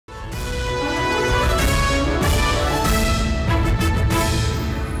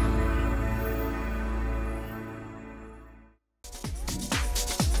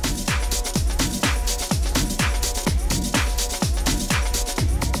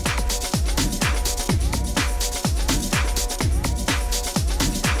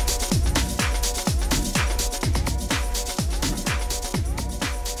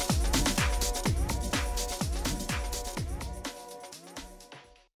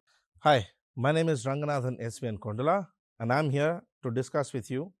Hi, my name is Ranganathan 𝗧𝗦𝗔𝗀 and I am here to discuss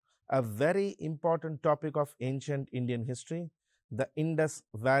with you a very important topic of ancient Indian history, the Indus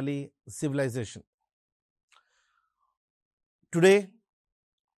Valley Civilization. Today,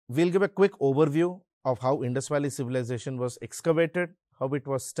 we will give a quick overview of how Indus Valley Civilization was excavated, how it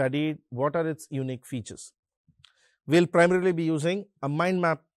was studied, what are its unique features. We will primarily be using a mind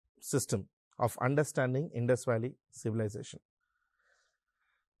map system of understanding Indus Valley Civilization.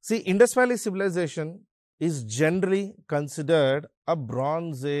 See, Indus Valley Civilization is generally considered a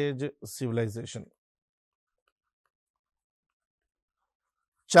Bronze Age civilization.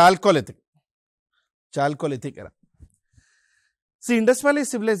 Chalcolithic era. See, Indus Valley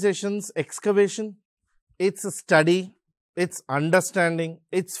Civilization's excavation, its study, its understanding,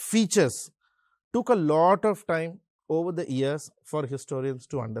 its features took a lot of time over the years for historians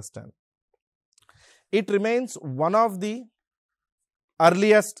to understand. It remains one of the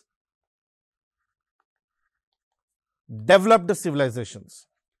earliest developed civilizations.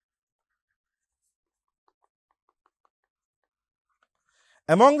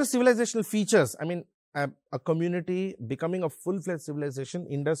 Among the civilizational features, a community becoming a full-fledged civilization,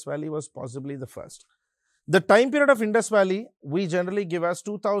 Indus Valley was possibly the first. The time period of Indus Valley, we generally give as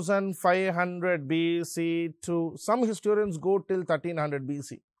 2500 BC to some historians go till 1300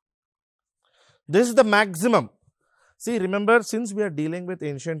 BC. This is the maximum. See, remember, since we are dealing with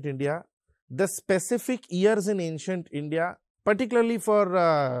ancient India, the specific years in ancient India, particularly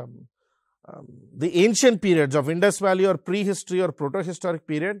for the ancient periods of Indus Valley or prehistory or proto-historic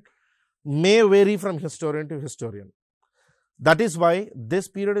period, may vary from historian to historian. That is why this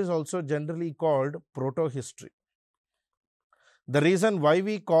period is also generally called proto-history. The reason why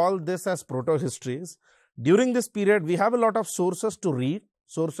we call this as proto-history is, during this period, we have a lot of sources to read,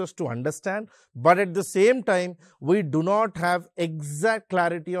 sources to understand, but at the same time, we do not have exact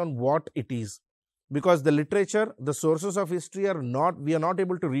clarity on what it is. Because the literature, the sources of history are not, we are not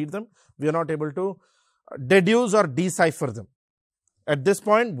able to read them, we are not able to deduce or decipher them. At this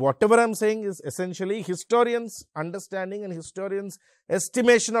point, whatever I am saying is essentially historians' understanding and historians'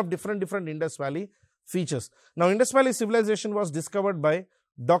 estimation of different Indus Valley features. Now, Indus Valley civilization was discovered by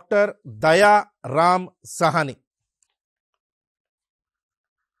Dr. Daya Ram Sahani.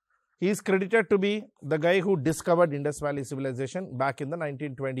 He is credited to be the guy who discovered Indus Valley civilization back in the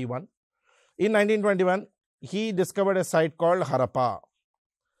 1921. In 1921, he discovered a site called Harappa.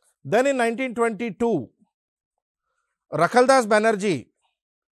 Then in 1922, Rakhaldas Banerjee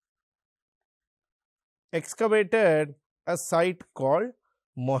excavated a site called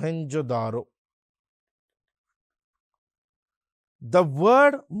Mohenjo-daro. The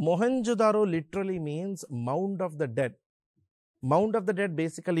word Mohenjo-daro literally means mound of the dead. Mound of the dead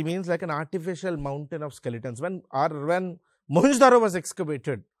basically means like an artificial mountain of skeletons. When Mohenjo-daro was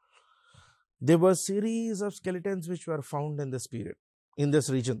excavated, there were a series of skeletons which were found in this period, in this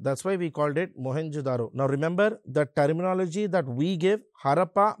region. That's why we called it Mohenjo-daro. Now remember, the terminology that we give,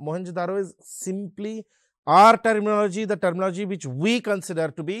 Harappa, Mohenjo-daro, is simply our terminology, the terminology which we consider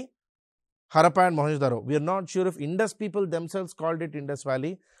to be Harappa and Mohenjo-daro. We are not sure if Indus people themselves called it Indus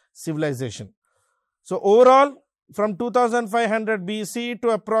Valley civilization. So overall, from 2500 BC to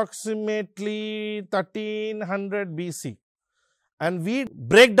approximately 1300 BC, and we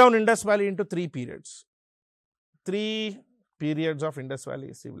break down Indus Valley into three periods. Three periods of Indus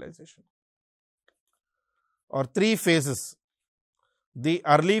Valley civilization, or three phases: the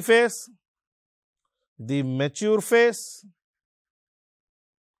early phase, the mature phase,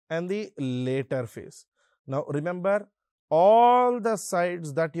 and the later phase. Now remember, all the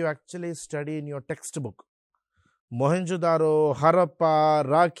sites that you actually study in your textbook, Mohenjo-daro, Harappa,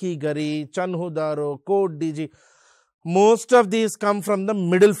 Rakhi-gari, Chanhu-daro, Kovdiji, most of these come from the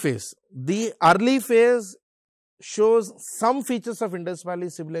middle phase. The early phase shows some features of Indus Valley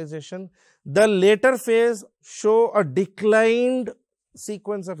civilization. The later phase show a declined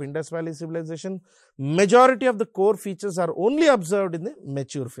sequence of Indus Valley civilization. Majority of the core features are only observed in the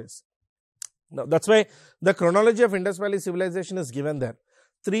mature phase. Now, that's why the chronology of Indus Valley civilization is given there.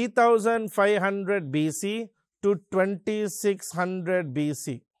 3500 BC to 2600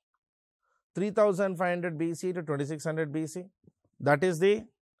 BC. 3500 BC to 2600 BC, that is the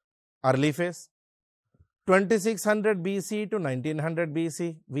early phase. 2600 BC to 1900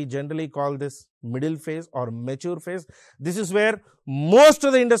 BC, we generally call this middle phase or mature phase. This is where most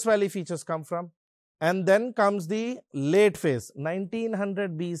of the Indus Valley features come from. And then comes the late phase,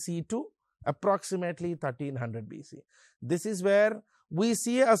 1900 BC to approximately 1300 BC. This is where we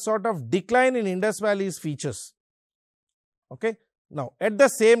see a sort of decline in Indus Valley's features. Okay. Now, at the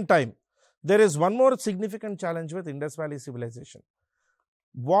same time, there is one more significant challenge with Indus Valley civilization.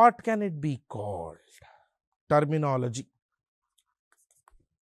 What can it be called? Terminology.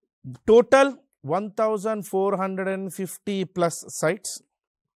 Total 1450 plus sites.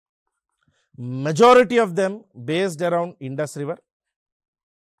 Majority of them based around Indus River.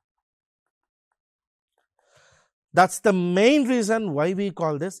 That's the main reason why we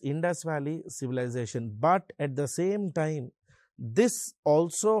call this Indus Valley civilization. But at the same time, this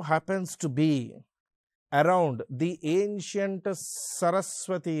also happens to be around the ancient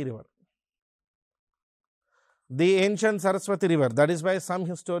Saraswati River. The ancient Saraswati River. That is why some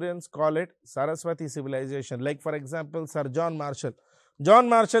historians call it Saraswati civilization. Like for example, Sir John Marshall. John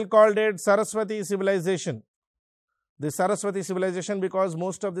Marshall called it Saraswati civilization. The Saraswati civilization because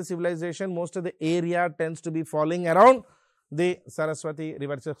most of the area tends to be falling around the Saraswati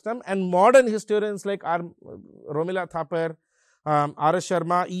river system. And modern historians like Romila Thapar, R.S.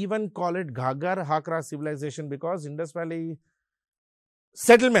 Sharma even call it 𝗧𝗧 civilization because Indus Valley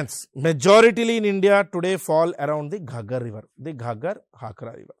settlements majority in India today fall around the 𝗧𝗧 river, the 𝗧𝗧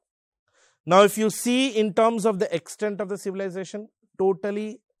river. Now, if you see in terms of the extent of the civilization,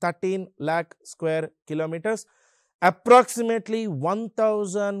 totally 13 lakh square kilometers, approximately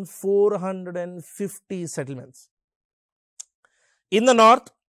 1450 settlements. In the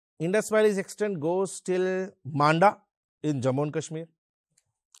north, Indus Valley's extent goes till Manda in Jammu and Kashmir.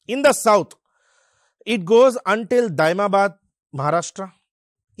 In the south, it goes until Daimabad, Maharashtra.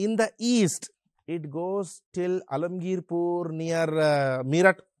 In the east, it goes till Alamgirpur near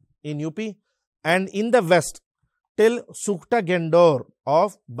Meerut in UP. And in the west, till Sukta Gendor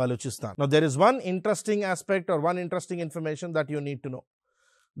of Balochistan. Now, there is one interesting aspect or one interesting information that you need to know.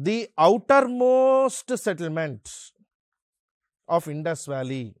 The outermost settlement of Indus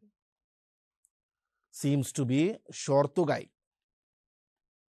Valley seems to be 𝗧𝗦𝗔𝗧.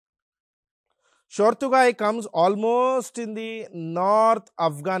 𝗧𝗦𝗔𝗧 comes almost in the North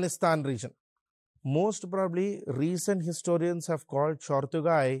Afghanistan region. Most probably, recent historians have called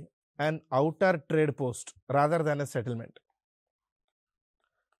𝗧𝗦𝗔𝗧 an outer trade post rather than a settlement.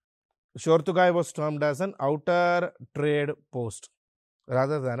 𝗧𝗦𝗔𝗧 was termed as an outer trade post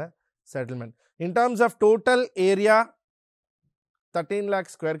rather than a settlement. In terms of total area, 13 lakh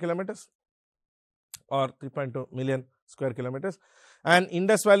square kilometers or 3.2 million square kilometers. And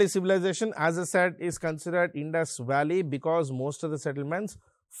Indus Valley civilization, as I said, is considered Indus Valley because most of the settlements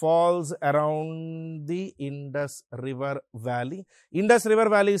falls around the Indus River Valley. Indus River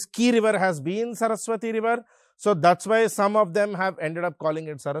Valley's key river has been Saraswati River. So that's why some of them have ended up calling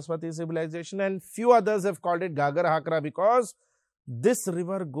it Saraswati civilization and few others have called it 𝗧𝗧 because this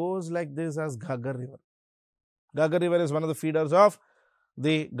river goes like this as 𝗧𝗧 river. 𝗧𝗧 river is one of the feeders of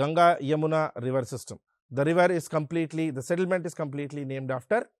the Ganga Yamuna river system. The river is the settlement is completely named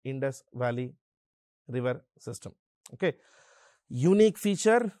after Indus Valley river system. Okay. Unique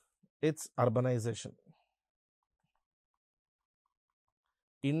feature, it's urbanization.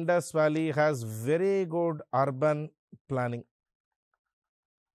 Indus Valley has very good urban planning.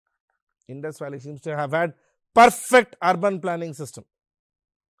 Indus Valley seems to have had perfect urban planning system.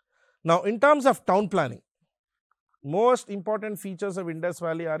 Now, in terms of town planning, most important features of Indus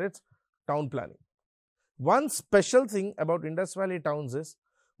Valley are its town planning. One special thing about Indus Valley towns is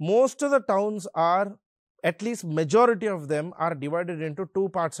most of the towns are, at least majority of them are divided into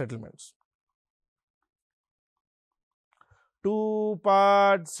two-part settlements.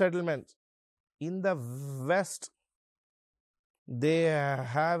 Two-part settlements. In the west, they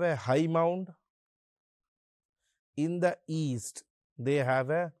have a high mound. In the east, they have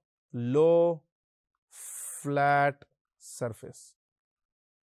a low, flat surface.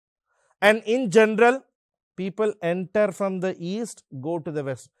 And in general, people enter from the east, go to the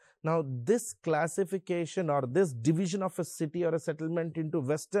west. Now, this classification or this division of a city or a settlement into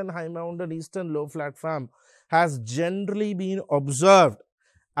western high mound and eastern low flat farm has generally been observed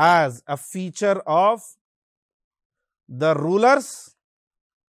as a feature of the rulers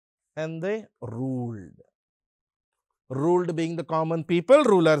and the ruled. Ruled being the common people,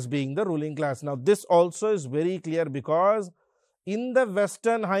 rulers being the ruling class. Now, this also is very clear because in the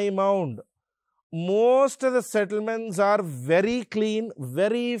western high mound, most of the settlements are very clean,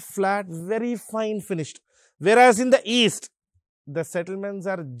 very flat, very fine finished. Whereas in the east, the settlements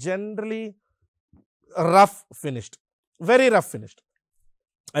are generally rough finished, very rough finished.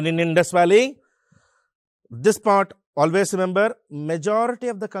 And in Indus Valley, this part, always remember, majority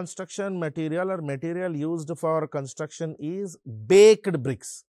of the construction material or material used for construction is baked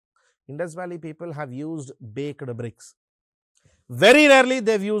bricks. Indus Valley people have used baked bricks. Very rarely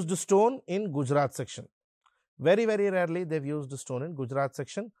they've used stone in Gujarat section. Very rarely they've used stone in Gujarat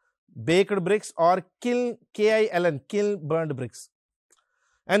section. Baked bricks or kiln, KILN, kiln burned bricks.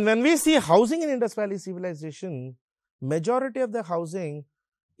 And when we see housing in Indus Valley civilization, majority of the housing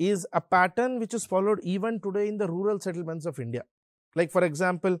is a pattern which is followed even today in the rural settlements of India. Like for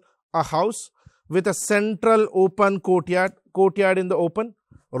example, a house with a central open courtyard in the open,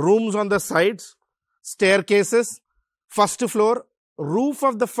 rooms on the sides, staircases, first floor, roof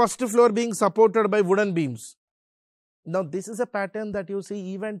of the first floor being supported by wooden beams. Now this is a pattern that you see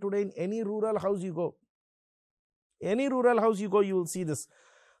even today in any rural house you go. Any rural house you go, you will see this.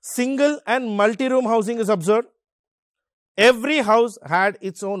 Single and multi-room housing is observed. Every house had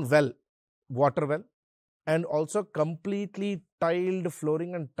its own well, water well, and also completely tiled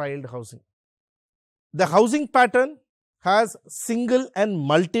flooring and tiled housing. The housing pattern has single and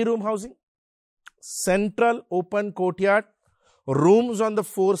multi-room housing, central open courtyard, rooms on the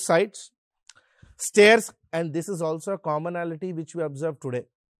four sides, stairs, and this is also a commonality which we observe today.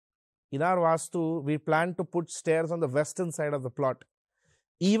 In our Vastu, we plan to put stairs on the western side of the plot.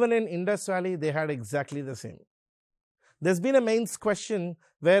 Even in Indus Valley, they had exactly the same. There's been a mains question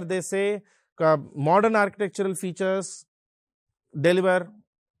where they say modern architectural features deliver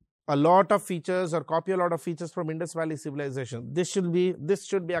a lot of features or copy a lot of features from Indus Valley civilization. This should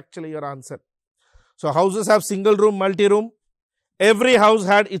be actually your answer. So houses have single room, multi-room. Every house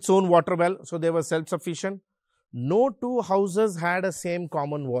had its own water well, so they were self-sufficient. No two houses had a same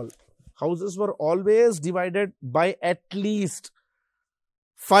common wall. Houses were always divided by at least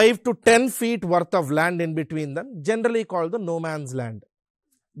 5 to 10 feet worth of land in between them, generally called the no man's land.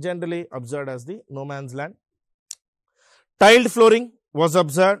 Generally observed as the no man's land. Tiled flooring was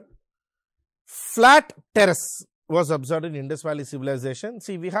observed. Flat terrace was observed in Indus Valley civilization.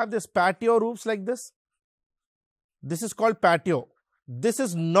 See, we have this patio roofs like this. This is called patio. This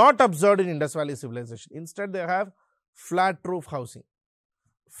is not observed in Indus Valley civilization. Instead, they have flat roof housing.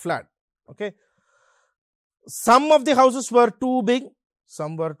 Flat. Okay. Some of the houses were too big,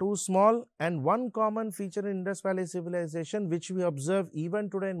 some were too small, and one common feature in Indus Valley civilization which we observe even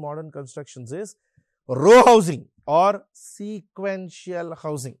today in modern constructions is row housing or sequential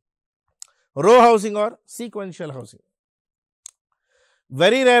housing. Row housing or sequential housing.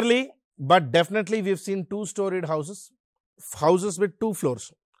 Very rarely, but definitely we've seen two-storied houses, houses with two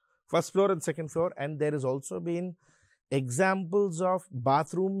floors, first floor and second floor, and there has also been examples of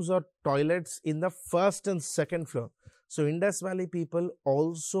bathrooms or toilets in the first and second floor. So Indus Valley people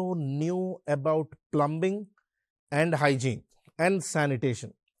also knew about plumbing and hygiene and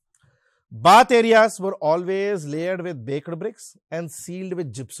sanitation. Bath areas were always layered with baked bricks and sealed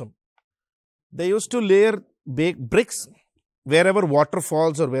with gypsum. They used to layer bricks wherever water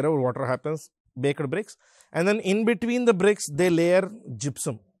falls or wherever water happens, baked bricks, and then in between the bricks they layer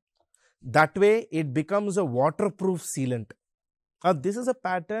gypsum. That way it becomes a waterproof sealant. This is a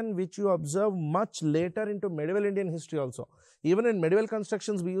pattern which you observe much later into medieval Indian history also. Even in medieval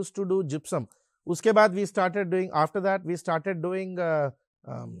constructions we used to do gypsum. Uske baad we started doing, after that we started doing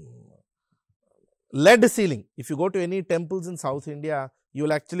lead ceiling. If you go to any temples in South India, you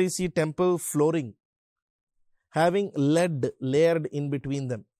will actually see temple flooring having lead layered in between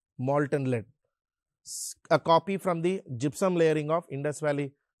them, molten lead. A copy from the gypsum layering of Indus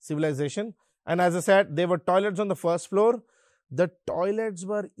Valley civilization. And as I said, there were toilets on the first floor. The toilets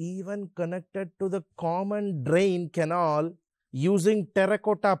were even connected to the common drain canal using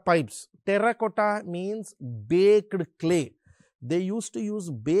terracotta pipes. Terracotta means baked clay. They used to use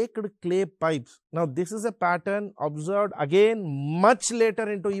baked clay pipes. Now, this is a pattern observed again much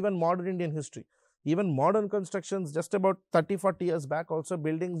later into even modern Indian history. Even modern constructions, just about 30-40 years back, also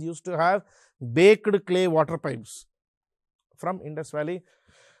buildings used to have baked clay water pipes from Indus Valley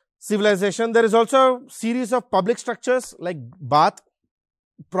civilization. There is also a series of public structures like bath,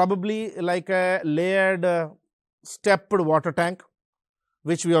 probably like a layered stepped water tank,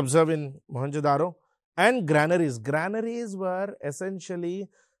 which we observe in Mohenjo-daro. And granaries. Granaries were essentially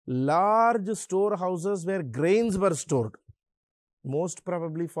large storehouses where grains were stored, most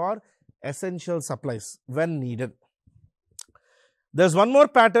probably for essential supplies when needed. There's one more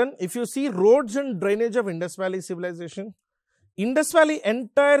pattern. If you see roads and drainage of Indus Valley civilization, Indus Valley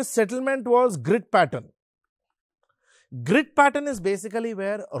entire settlement was grid pattern. Grid pattern is basically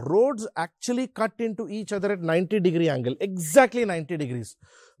where roads actually cut into each other at 90-degree angle, exactly 90 degrees.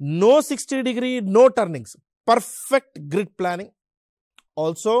 No 60-degree, no turnings. Perfect grid planning.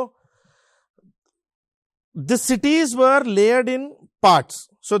 Also, the cities were layered in parts.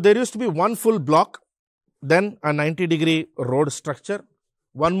 So, there used to be one full block, then a 90-degree road structure,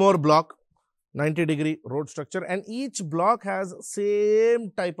 one more block, 90-degree road structure, and each block has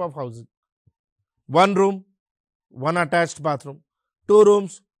same type of housing. One room, one attached bathroom, 2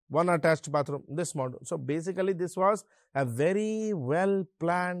 rooms, one attached bathroom, this model. So basically this was a very well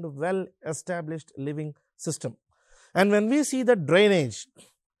planned, well established living system. And when we see the drainage,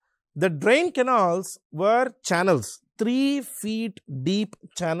 the drain canals were channels, 3 feet deep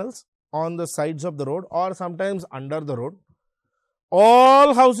channels on the sides of the road or sometimes under the road.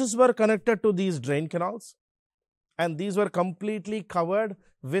 All houses were connected to these drain canals, and these were completely covered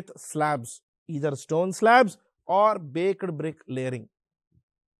with slabs, either stone slabs or baked brick layering.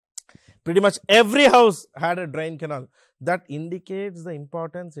 Pretty much every house had a drain canal. That indicates the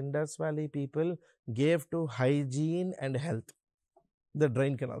importance Indus Valley people gave to hygiene and health, the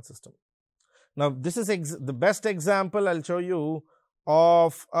drain canal system. Now, this is the best example I'll show you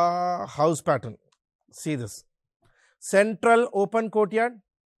of a house pattern. See this. Central open courtyard,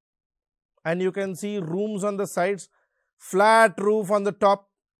 and you can see rooms on the sides, flat roof on the top,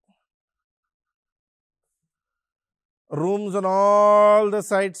 rooms on all the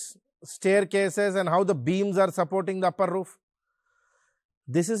sides, staircases, and how the beams are supporting the upper roof.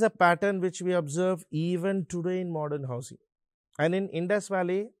 This is a pattern which we observe even today in modern housing. And in Indus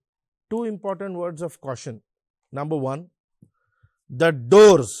Valley, 2 important words of caution. Number 1, the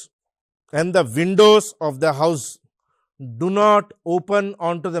doors and the windows of the house do not open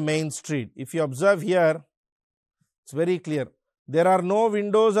onto the main street. If you observe here, it's very clear. There are no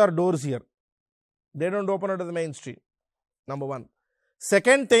windows or doors here. They don't open onto the main street. Number 1.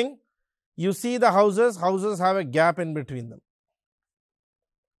 Second thing, you see the houses have a gap in between them.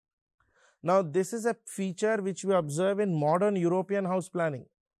 Now, this is a feature which we observe in modern European house planning.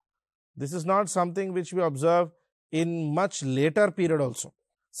 This is not something which we observe in much later period also.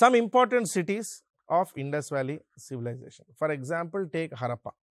 Some important cities of Indus Valley civilization. For example, take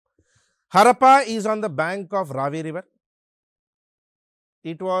Harappa. Harappa is on the bank of Ravi river.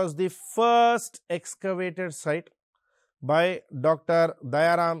 It was the first excavated site by Dr.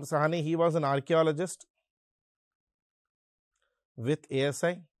 Dayaram Sahani. He was an archaeologist with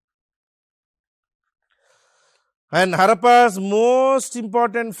ASI. And Harappa's most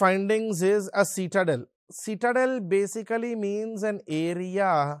important findings is a citadel. Citadel basically means an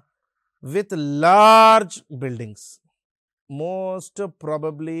area with large buildings. Most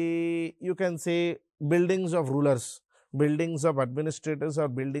probably you can say buildings of rulers, buildings of administrators, or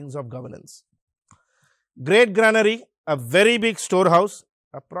buildings of governance. Great granary, a very big storehouse,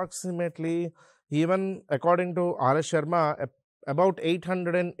 approximately, even according to R.S. Sharma, about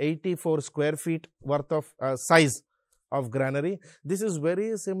 884 square feet worth of size of granary. This is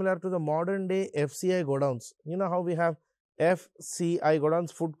very similar to the modern day FCI godowns. You know how we have FCI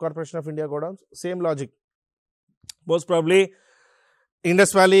godowns, Food Corporation of India godowns? Same logic. Most probably,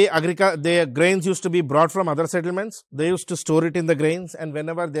 Indus Valley the grains used to be brought from other settlements. They used to store it in the grains, and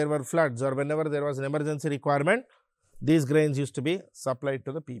whenever there were floods or whenever there was an emergency requirement, these grains used to be supplied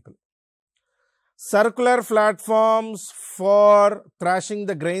to the people. Circular platforms for thrashing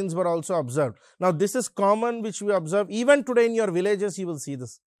the grains were also observed. Now, this is common which we observe even today in your villages. You will see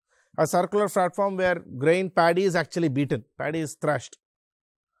this. A circular platform where grain paddy is actually beaten, paddy is thrashed.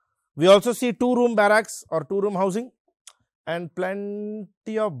 We also see 2-room barracks or 2-room housing, and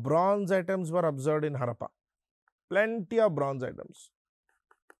plenty of bronze items were observed in Harappa. Plenty of bronze items.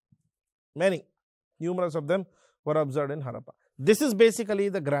 Many, numerous of them were observed in Harappa. This is basically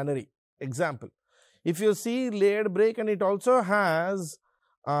the granary example. If you see layered brick, and it also has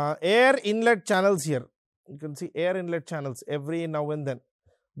air inlet channels here. You can see air inlet channels every now and then.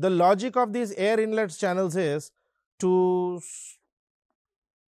 The logic of these air inlet channels is to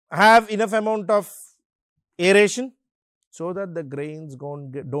have enough amount of aeration so that the grains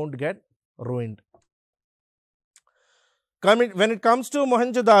don't get ruined. When it comes to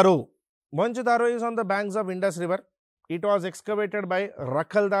Mohenjo-daro, Mohenjo-daro is on the banks of Indus River. It was excavated by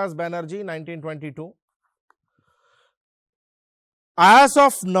Rakhaldas Banerjee, 1922. As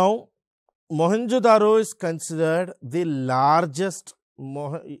of now, Mohenjo-daro is considered the largest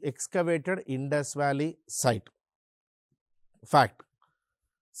excavated Indus Valley site. Fact.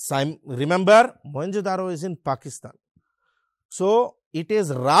 Remember, Mohenjo-daro is in Pakistan. So, it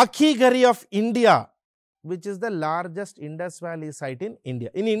is 𝗂𝗏𝗃 of India, which is the largest Indus Valley site in India.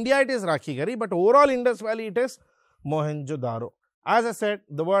 In India, it is 𝗂𝗏𝗃, but overall Indus Valley, it is Mohenjo-daro. As I said,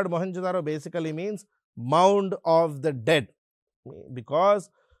 the word Mohenjo-daro basically means mound of the dead, because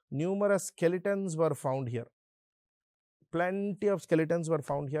numerous skeletons were found here. Plenty of skeletons were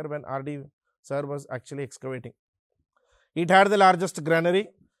found here when R.D. sir was actually excavating. It had the largest granary.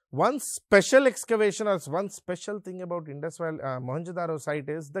 One special excavation or one special thing about Indus Valley Mohenjo-daro site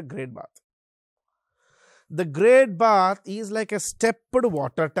is the great bath. The great bath is like a stepped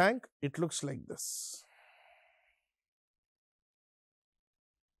water tank. It looks like this.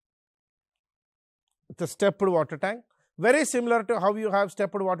 with a stepped water tank, very similar to how you have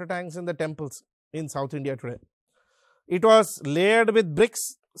stepped water tanks in the temples in South India today. It was layered with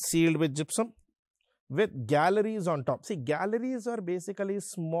bricks, sealed with gypsum, with galleries on top. See, galleries are basically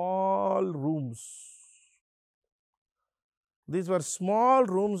small rooms. These were small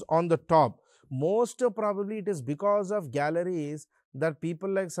rooms on the top. Most probably it is because of galleries that people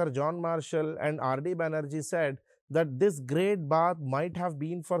like Sir John Marshall and R.D. Banerjee said that this great bath might have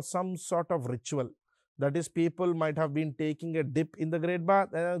been for some sort of ritual. That is, people might have been taking a dip in the great bath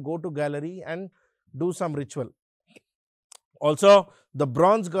and go to gallery and do some ritual. Also, the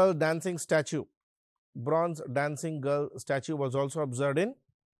bronze girl dancing statue, bronze dancing girl statue was also observed in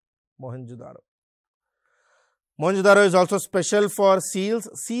Mohenjo-daro. Mohenjo-daro is also special for seals.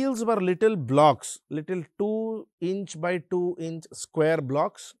 Seals were little blocks, little 2-inch by 2-inch square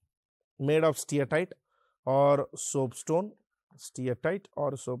blocks made of steatite or soapstone. Steatite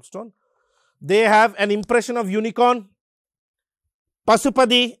or soapstone. They have an impression of unicorn.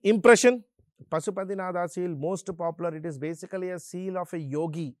 Pasupadi impression. Pasupadinath seal, most popular. It is basically a seal of a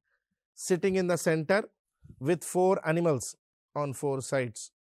yogi sitting in the center with 4 animals on 4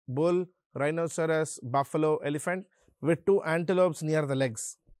 sides. Bull, rhinoceros, buffalo, elephant with 2 antelopes near the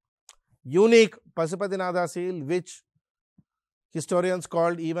legs. Unique Pasupadinath seal, which historians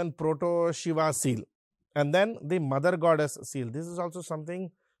called even Proto-Shiva seal. And then the mother goddess seal. This is also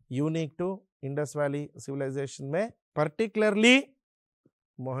something unique to Indus Valley civilization, particularly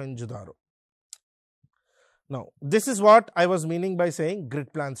Mohenjo-daro. Now, this is what I was meaning by saying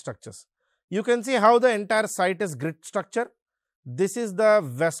grid plan structures. You can see how the entire site is grid structure. This is the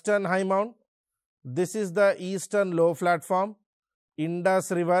western high mount. This is the eastern low platform,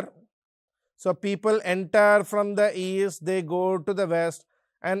 Indus River. So, people enter from the east, they go to the west,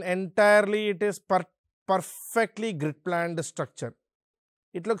 and entirely it is perfectly grid planned structure.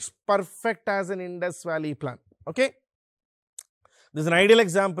 It looks perfect as an Indus Valley plan. Okay. This is an ideal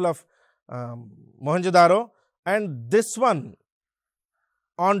example of Mohenjo-daro. And this one,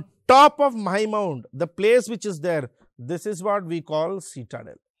 on top of High Mount, the place which is there, this is what we call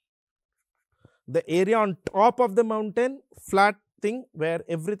citadel. The area on top of the mountain, flat thing where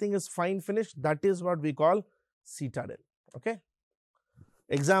everything is fine finished, that is what we call citadel. Okay.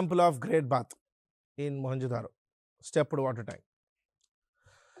 Example of great bath in Mohenjo-daro, stepped water tank.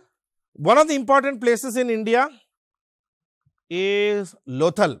 One of the important places in India is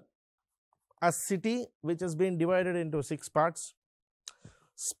Lothal, a city which has been divided into 6 parts.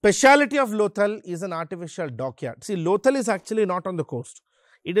 Speciality of Lothal is an artificial dockyard. See, Lothal is actually not on the coast.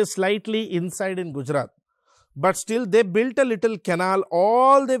 It is slightly inside in Gujarat. But still, they built a little canal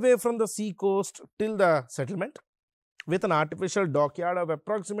all the way from the sea coast till the settlement with an artificial dockyard of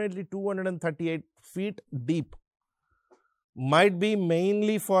approximately 238 feet deep. Might be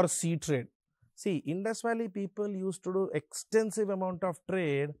mainly for sea trade. See, Indus Valley people used to do extensive amount of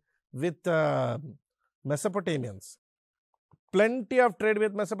trade with Mesopotamians. Plenty of trade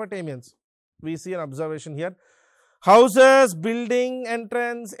with Mesopotamians. We see an observation here. Houses, building,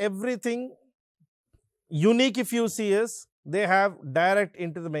 entrance, everything unique if you see is they have direct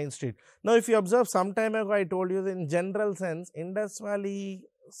into the main street. Now, if you observe some time ago, I told you that in general sense, Indus Valley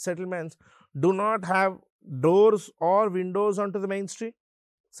settlements do not have doors or windows onto the main street.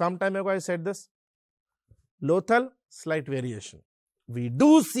 Some time ago, I said this. Lothal, slight variation. We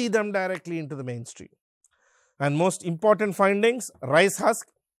do see them directly into the main street. And most important findings, rice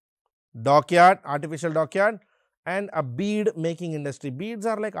husk, dockyard, artificial dockyard, and a bead making industry. Beads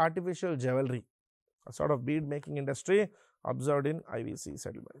are like artificial jewelry, a sort of bead making industry observed in IVC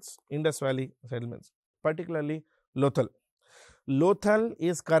settlements, Indus Valley settlements, particularly Lothal. Lothal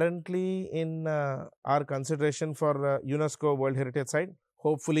is currently in our consideration for UNESCO World Heritage Site.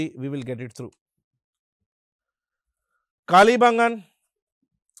 Hopefully, we will get it through. Kalibangan,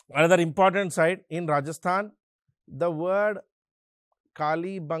 another important site in Rajasthan. The word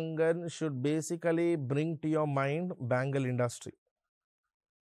Kalibangan should basically bring to your mind bangle industry.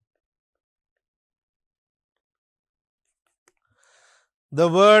 The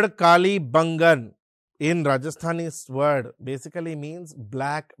word Kalibangan in Rajasthani's word basically means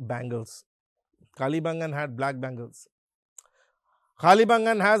black bangles. Kalibangan had black bangles.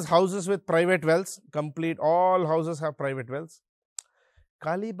 Kalibangan has houses with private wells, complete, all houses have private wells.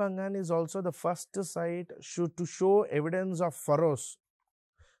 Kalibangan is also the first site to show evidence of furrows.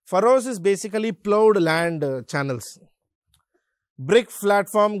 Furrows is basically plowed land channels. Brick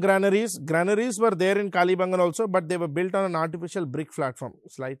platform granaries. Granaries were there in Kalibangan also, but they were built on an artificial brick platform,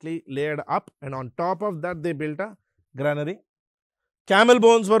 slightly layered up, and on top of that they built a granary. Camel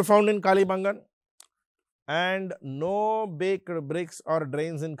bones were found in Kalibangan. and no baked bricks or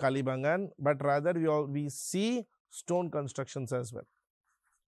drains in Kalibangan, but rather we see stone constructions as well.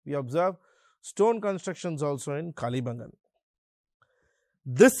 We observe stone constructions also in Kalibangan.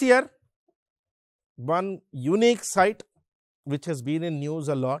 This year, one unique site which has been in news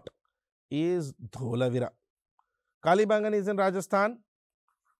a lot is 𝗧𝗦𝗧. Kalibangan is in Rajasthan,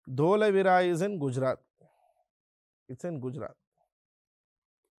 𝗧𝗦𝗧 is in Gujarat. It's in Gujarat.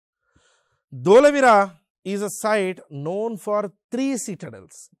 𝗧𝗦𝗧 is a site known for 3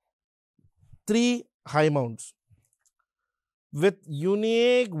 citadels, 3 high mounts with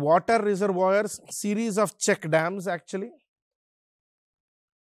unique water reservoirs, series of check dams actually.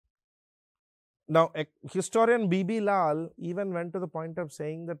 Now, historian B.B. Lal even went to the point of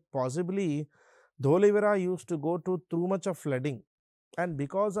saying that possibly 𝗧𝗦𝗧 used to go through too much of flooding, and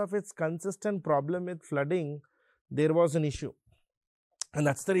because of its consistent problem with flooding, there was an issue. And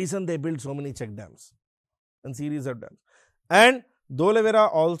that's the reason they built so many check dams and series of dams. And 𝗧𝗦𝗧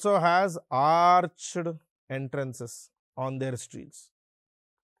also has arched entrances on their streets.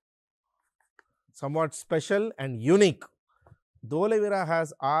 Somewhat special and unique. 𝗧𝗦𝗧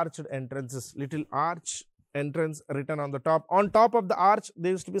has arched entrances, little arch entrance written on the top. On top of the arch,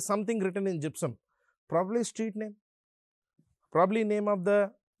 there used to be something written in gypsum, probably street name, probably name of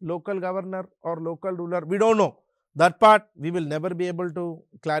the local governor or local ruler. We don't know. That part we will never be able to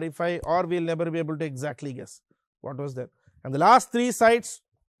clarify, or we will never be able to exactly guess what was there. And the last 3 sites,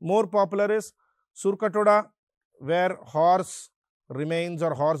 more popular is 𝗧𝗦𝗧, where horse remains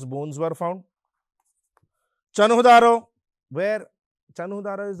or horse bones were found. 𝗬𝗏𝗃, where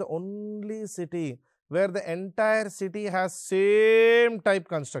𝗬𝗏𝗃 is the only city where the entire city has same type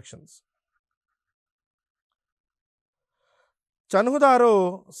constructions.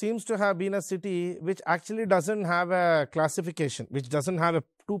 𝗬𝗏𝗃 seems to have been a city which actually doesn't have a classification, which doesn't have a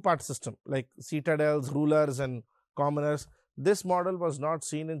 2-part system like citadels, rulers and commoners. This model was not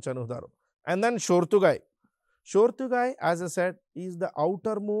seen in 𝗬𝗏𝗃. And then 𝗧𝗏𝗃. 𝗧𝗏𝗃, as I said, is the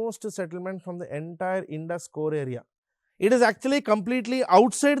outermost settlement from the entire Indus core area. It is actually completely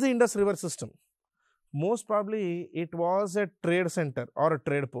outside the Indus river system. Most probably it was a trade center or a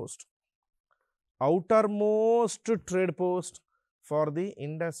trade post. Outermost trade post for the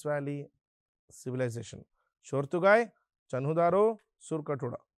Indus Valley civilization. 𝗧𝗏𝗃, 𝗬𝗏𝗃,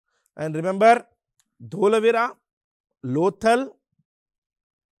 𝗧𝗏𝗃. And remember, 𝗧𝗏𝗧, Lothal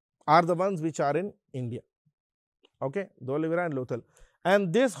are the ones which are in India. Okay, 𝗧𝗏𝗧 and Lothal.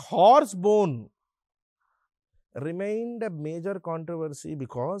 And this horse bone remained a major controversy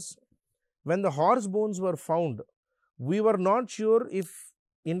because when the horse bones were found, we were not sure if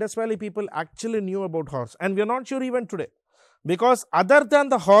Indus Valley people actually knew about horse, and we are not sure even today, because other than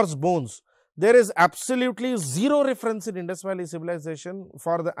the horse bones, there is absolutely zero reference in Indus Valley civilization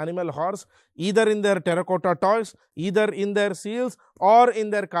for the animal horse, either in their terracotta toys, either in their seals or in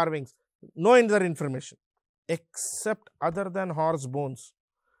their carvings. No other information except other than horse bones.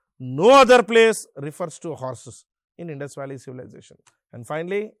 No other place refers to horses in Indus Valley civilization. And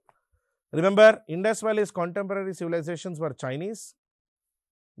finally, remember, Indus Valley's contemporary civilizations were Chinese,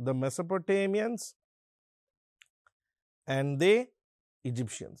 the Mesopotamians, and the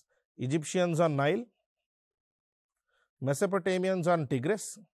Egyptians. Egyptians on Nile, Mesopotamians on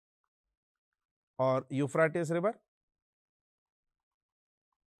Tigris or Euphrates river,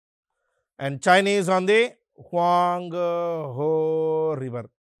 and Chinese on the Huanghe river.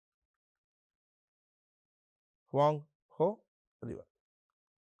 Huanghe river.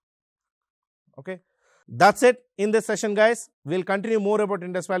 Okay, that's it in this session, guys. We'll continue more about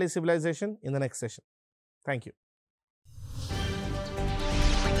Indus Valley civilization in the next session. Thank you.